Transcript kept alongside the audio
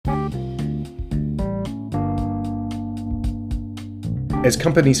As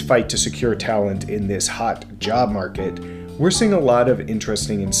companies fight to secure talent in this hot job market, we're seeing a lot of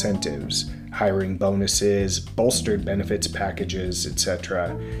interesting incentives, hiring bonuses, bolstered benefits packages, etc.,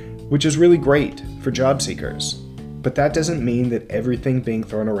 which is really great for job seekers. But that doesn't mean that everything being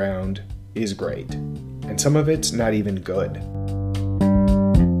thrown around is great, and some of it's not even good.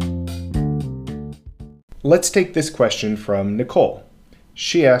 Let's take this question from Nicole.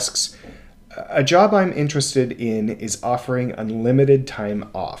 She asks, a job I'm interested in is offering unlimited time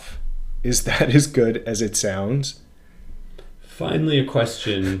off. Is that as good as it sounds? Finally, a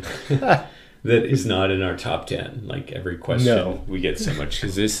question that is not in our top 10. Like every question we get so much,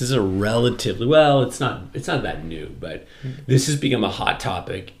 because this is a relatively, it's not that new, but this has become a hot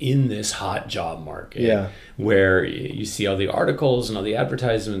topic in this hot job market where you see all the articles and all the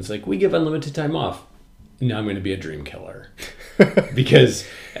advertisements like, we give unlimited time off. Now I'm going to be a dream killer. Because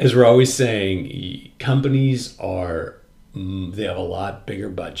as we're always saying, companies they have a lot bigger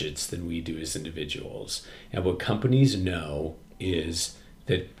budgets than we do as individuals. And what companies know is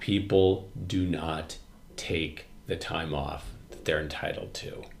that people do not take the time off that they're entitled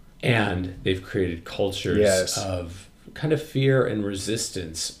to. And they've created cultures of kind of fear and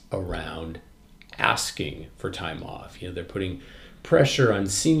resistance around asking for time off. They're putting pressure on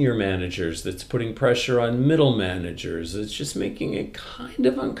senior managers, that's putting pressure on middle managers. It's just making it kind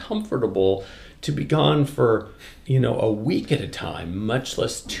of uncomfortable to be gone for, a week at a time, much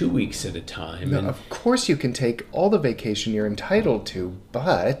less 2 weeks at a time. No, of course you can take all the vacation you're entitled to,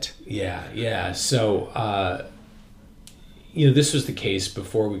 but... Yeah. So, this was the case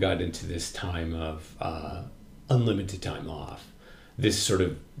before we got into this time of unlimited time off. This sort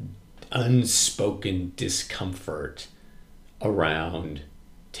of unspoken discomfort around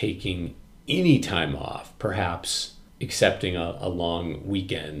taking any time off, perhaps accepting a long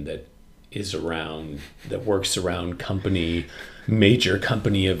weekend that works around major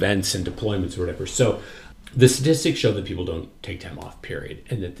company events and deployments or whatever. So the statistics show that people don't take time off, period,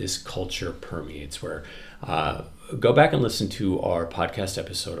 and that this culture permeates where, go back and listen to our podcast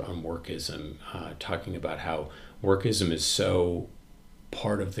episode on workism, talking about how workism is so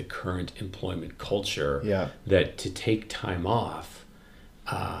part of the current employment culture that to take time off,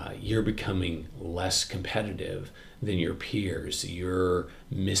 you're becoming less competitive than your peers. You're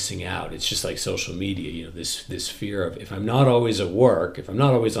missing out. It's just like social media, this fear of, if I'm not always at work, if I'm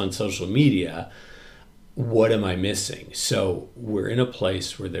not always on social media, what am I missing? So we're in a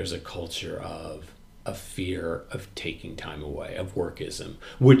place where there's a culture of a fear of taking time away, of workism,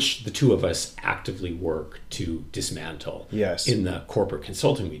 which the two of us actively work to dismantle in the corporate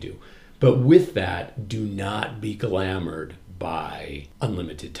consulting we do. But with that, do not be glamored by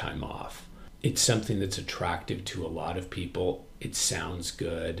unlimited time off. It's something that's attractive to a lot of people. It sounds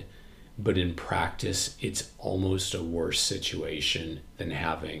good, but in practice, it's almost a worse situation than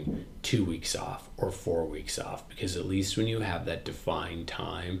having 2 weeks off or 4 weeks off, because at least when you have that defined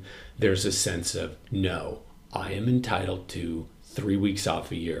time, there's a sense of, no, I am entitled to 3 weeks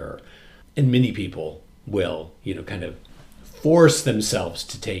off a year. And many people will, kind of force themselves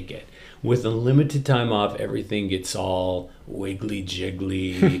to take it. With unlimited time off, everything gets all wiggly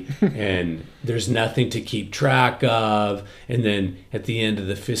jiggly and there's nothing to keep track of. And then at the end of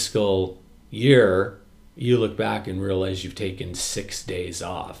the fiscal year, you look back and realize you've taken 6 days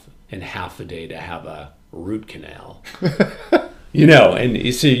off and half a day to have a root canal.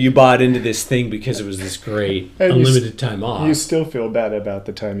 And so you bought into this thing because it was this great unlimited time off. You still feel bad about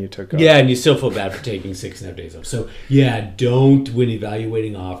the time you took off. Yeah, and you still feel bad for taking 6.5 days off. So don't, when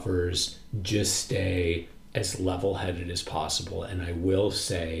evaluating offers, just stay as level-headed as possible. And I will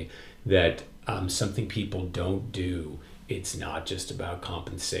say that something people don't do, it's not just about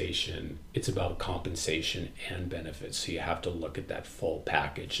compensation. It's about compensation and benefits. So you have to look at that full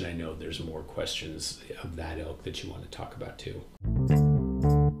package. And I know there's more questions of that ilk that you want to talk about too.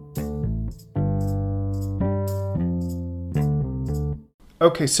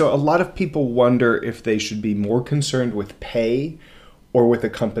 Okay, so a lot of people wonder if they should be more concerned with pay or with a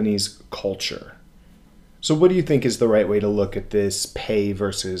company's culture. So what do you think is the right way to look at this pay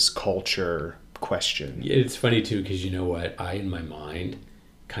versus culture question? Yeah, it's funny too, because you know what? I, in my mind,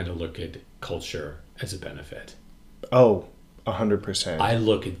 kind of look at culture as a benefit. Oh, 100%. I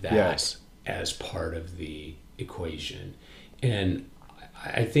look at that as part of the equation. And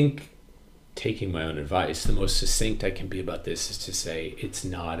I think, taking my own advice, the most succinct I can be about this is to say it's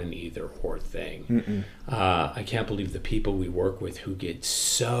not an either or thing. I can't believe the people we work with who get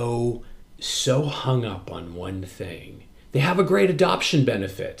so hung up on one thing. They have a great adoption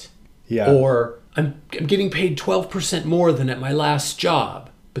benefit. Or I'm getting paid 12% more than at my last job.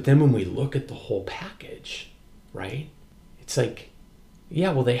 But then when we look at the whole package, right? It's like,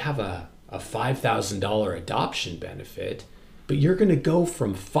 yeah, well, they have a $5,000 adoption benefit, but you're going to go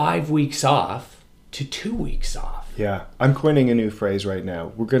from 5 weeks off to 2 weeks off. Yeah, I'm coining a new phrase right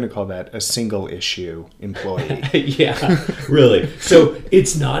now. We're going to call that a single issue employee. Yeah, really. So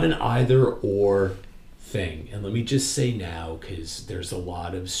it's not an either or thing. And let me just say now, because there's a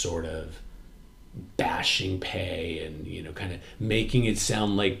lot of sort of bashing pay and, kind of making it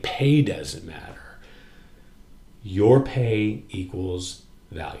sound like pay doesn't matter. Your pay equals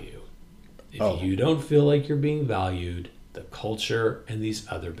value. If you don't feel like you're being valued, the culture and these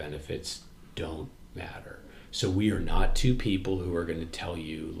other benefits don't matter. So we are not two people who are going to tell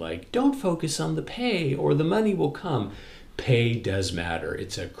you, like, don't focus on the pay or the money will come. Pay does matter.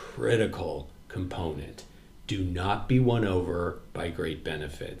 It's a critical component. Do not be won over by great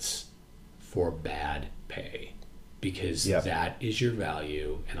benefits for bad pay, because that is your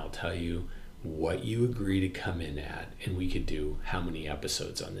value. And I'll tell you what you agree to come in at, and we could do how many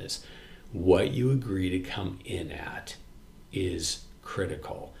episodes on this. What you agree to come in at is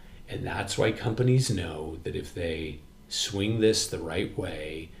critical. And that's why companies know that if they swing this the right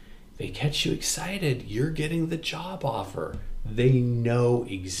way, they catch you excited, you're getting the job offer. They know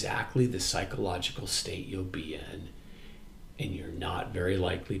exactly the psychological state you'll be in, and you're not very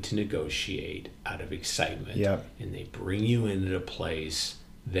likely to negotiate out of excitement. Yep. And they bring you in at a place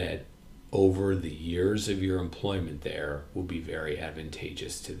that over the years of your employment there will be very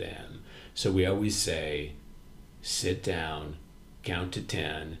advantageous to them. So we always say, sit down, count to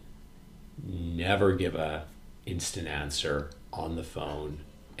 10, never give a instant answer on the phone,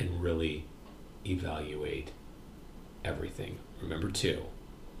 and really evaluate everything. Remember too,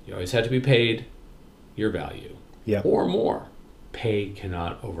 you always have to be paid your value or more. Pay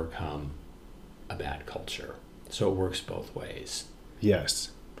cannot overcome a bad culture. So it works both ways.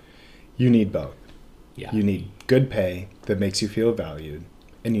 Yes. You need both. Yeah. You need good pay that makes you feel valued,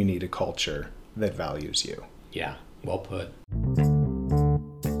 and you need a culture that values you. Yeah, well put.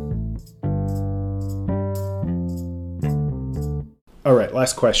 All right,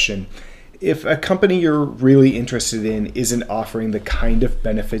 last question. If a company you're really interested in isn't offering the kind of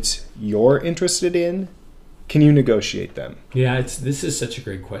benefits you're interested in, can you negotiate them? Yeah, this is such a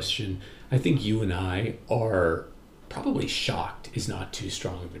great question. I think you and I are probably shocked is not too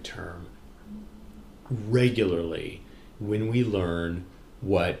strong of a term. Regularly, when we learn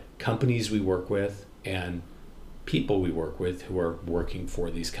what companies we work with and people we work with who are working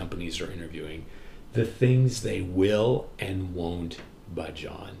for these companies or interviewing, the things they will and won't budge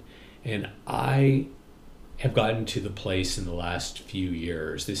on. And I have gotten to the place in the last few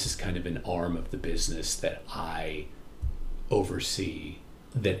years, this is kind of an arm of the business that I oversee,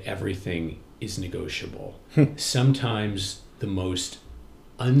 that everything is negotiable. Sometimes the most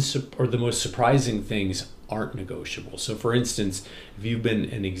surprising things aren't negotiable. So for instance, if you've been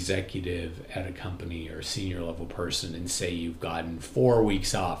an executive at a company or a senior level person and say you've gotten 4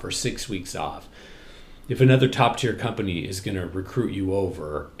 weeks off or 6 weeks off, if another top tier company is going to recruit you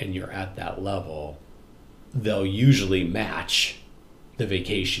over and you're at that level, they'll usually match the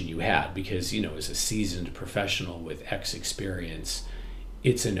vacation you had because, as a seasoned professional with X experience,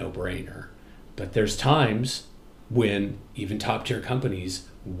 it's a no-brainer. But there's times when even top tier companies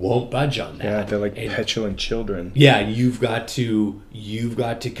won't budge on that. Yeah, they're like petulant children. Yeah, you've got to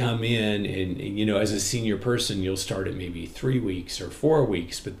come in and as a senior person, you'll start at maybe 3 weeks or 4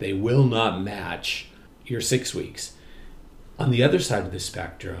 weeks, but they will not match your 6 weeks. On the other side of the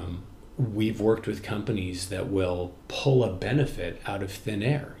spectrum, we've worked with companies that will pull a benefit out of thin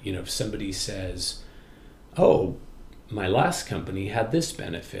air. If somebody says, oh, my last company had this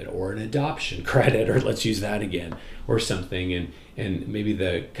benefit or an adoption credit, or let's use that again, or something, and maybe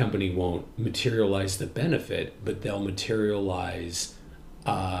the company won't materialize the benefit, but they'll materialize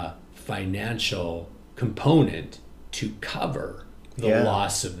a financial component to cover the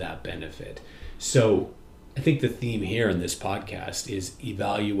loss of that benefit. So I think the theme here in this podcast is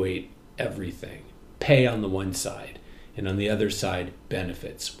evaluate everything. Pay on the one side, and on the other side,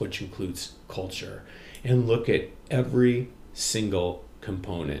 benefits, which includes culture. And look at every single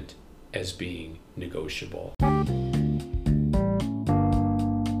component as being negotiable.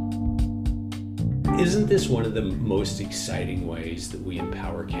 Isn't this one of the most exciting ways that we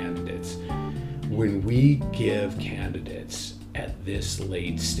empower candidates? When we give candidates at this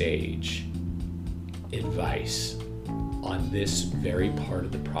late stage advice on this very part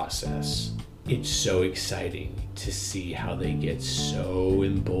of the process, it's so exciting to see how they get so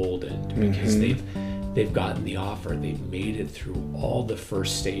emboldened because they've gotten the offer, they've made it through all the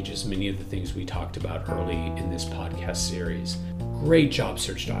first stages, many of the things we talked about early in this podcast series. Great job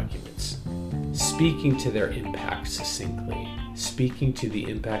search documents, speaking to their impact succinctly, speaking to the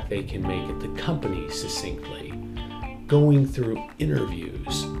impact they can make at the company succinctly, going through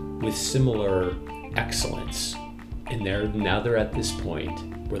interviews with similar excellence. And now they're at this point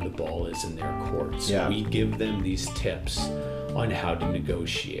where the ball is in their court. So we give them these tips on how to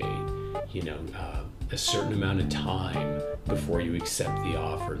negotiate, a certain amount of time before you accept the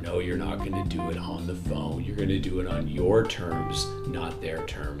offer. No, you're not going to do it on the phone. You're going to do it on your terms, not their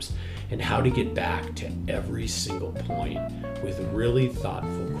terms. And how to get back to every single point with really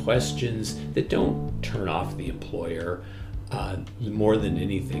thoughtful questions that don't turn off the employer. More than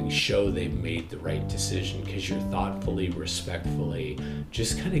anything, show they've made the right decision, because you're thoughtfully, respectfully,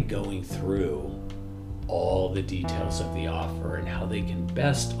 just kind of going through all the details of the offer and how they can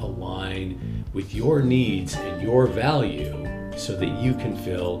best align with your needs and your value so that you can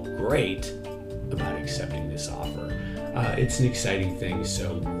feel great about accepting this offer. It's an exciting thing.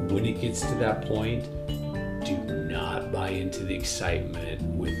 So when it gets to that point, do not buy into the excitement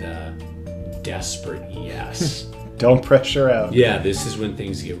with a desperate yes. Don't pressure out. Yeah, this is when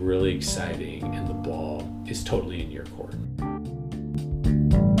things get really exciting and the ball is totally in your court.